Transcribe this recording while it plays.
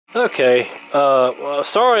Okay, well,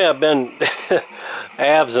 sorry I've been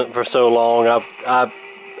absent for so long. I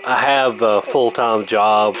have a full-time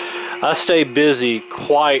job. I stay busy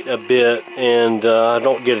quite a bit, and I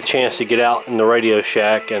don't get a chance to get out in the Radio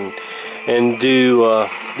Shack and do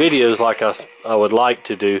videos like I would like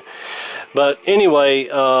to do. But anyway,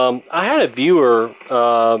 I had a viewer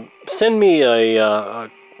send me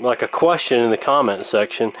like a question in the comment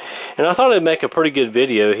section, and I thought it'd make a pretty good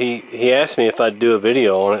video. He asked me if I'd do a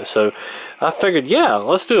video on it, so I figured, yeah,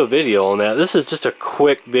 let's do a video on that. This is just a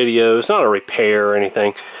quick video. It's not a repair or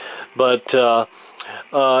anything, but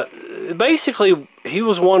basically he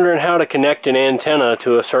was wondering how to connect an antenna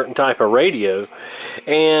to a certain type of radio.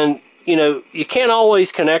 And you know, you can't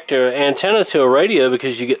always connect an antenna to a radio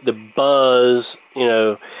because you get the buzz, you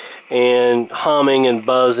know, and humming and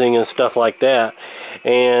buzzing and stuff like that.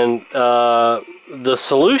 And the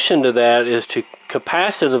solution to that is to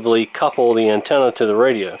capacitively couple the antenna to the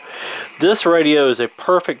radio. This radio is a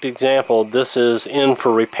perfect example. This is in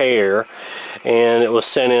for repair, and it was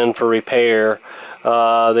sent in for repair.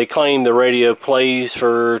 They claim the radio plays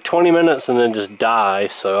for 20 minutes and then just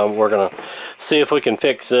dies, so we're going to see if we can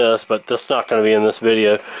fix this, but that's not going to be in this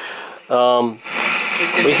video.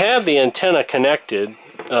 We have the antenna connected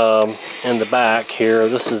in the back here.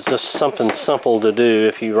 This is just something simple to do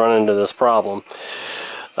if you run into this problem.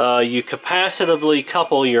 You capacitively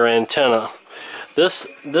couple your antenna. This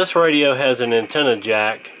radio has an antenna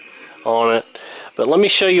jack on it, but let me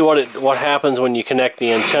show you what happens when you connect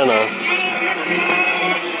the antenna.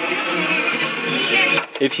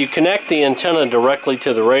 If you connect the antenna directly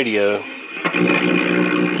to the radio,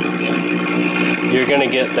 you're going to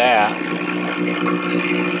get that.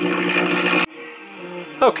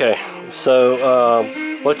 Okay, so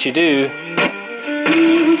what you do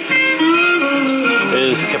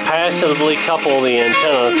is capacitively couple the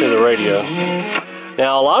antenna to the radio.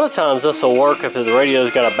 Now, a lot of times this will work if the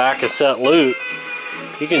radio's got a back cassette loop.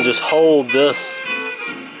 You can just hold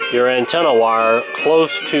your antenna wire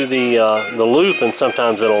close to the loop, and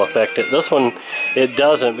sometimes it'll affect it. This one, it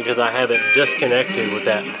doesn't, because I have it disconnected with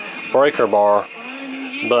that breaker bar.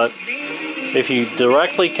 But if you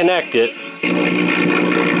directly connect it,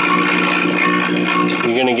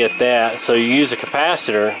 you're going to get that. So you use a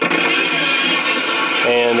capacitor,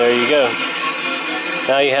 and there you go.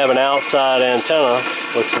 Now you have an outside antenna,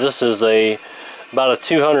 which this is about a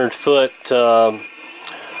 200-foot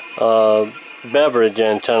beverage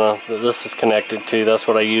antenna that this is connected to. That's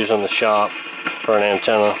what I use in the shop for an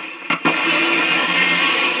antenna.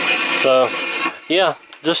 So yeah,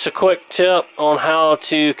 just a quick tip on how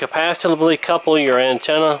to capacitively couple your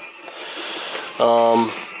antenna.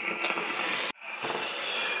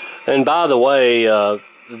 And by the way, all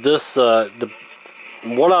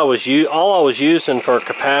I was using for a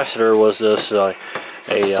capacitor was this a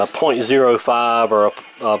 0.05 or a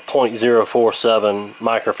 0.047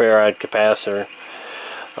 microfarad capacitor.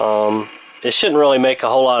 It shouldn't really make a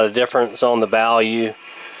whole lot of difference on the value.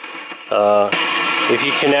 If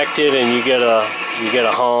you connect it and you get a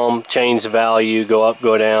hum, change the value, go up,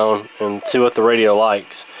 go down, and see what the radio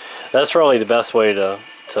likes. That's really the best way to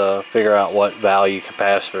figure out what value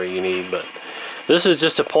capacitor you need. But this is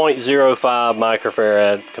just a 0.05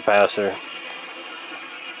 microfarad capacitor.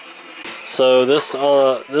 So this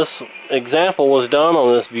example was done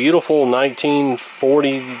on this beautiful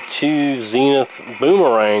 1942 Zenith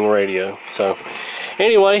Boomerang radio. So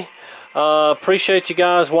anyway, appreciate you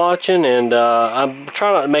guys watching, and I'm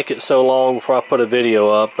trying not to make it so long before I put a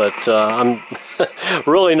video up, but I'm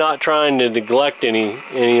really not trying to neglect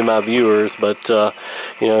any of my viewers, but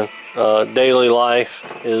you know, daily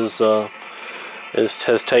life has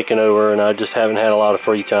taken over, and I just haven't had a lot of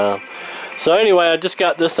free time. So anyway, I just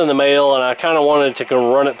got this in the mail, and I kind of wanted to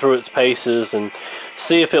run it through its paces and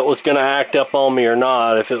see if it was going to act up on me or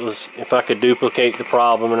not, if I could duplicate the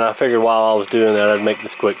problem. And I figured while I was doing that, I'd make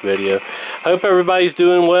this quick video. Hope everybody's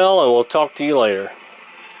doing well, and we'll talk to you later.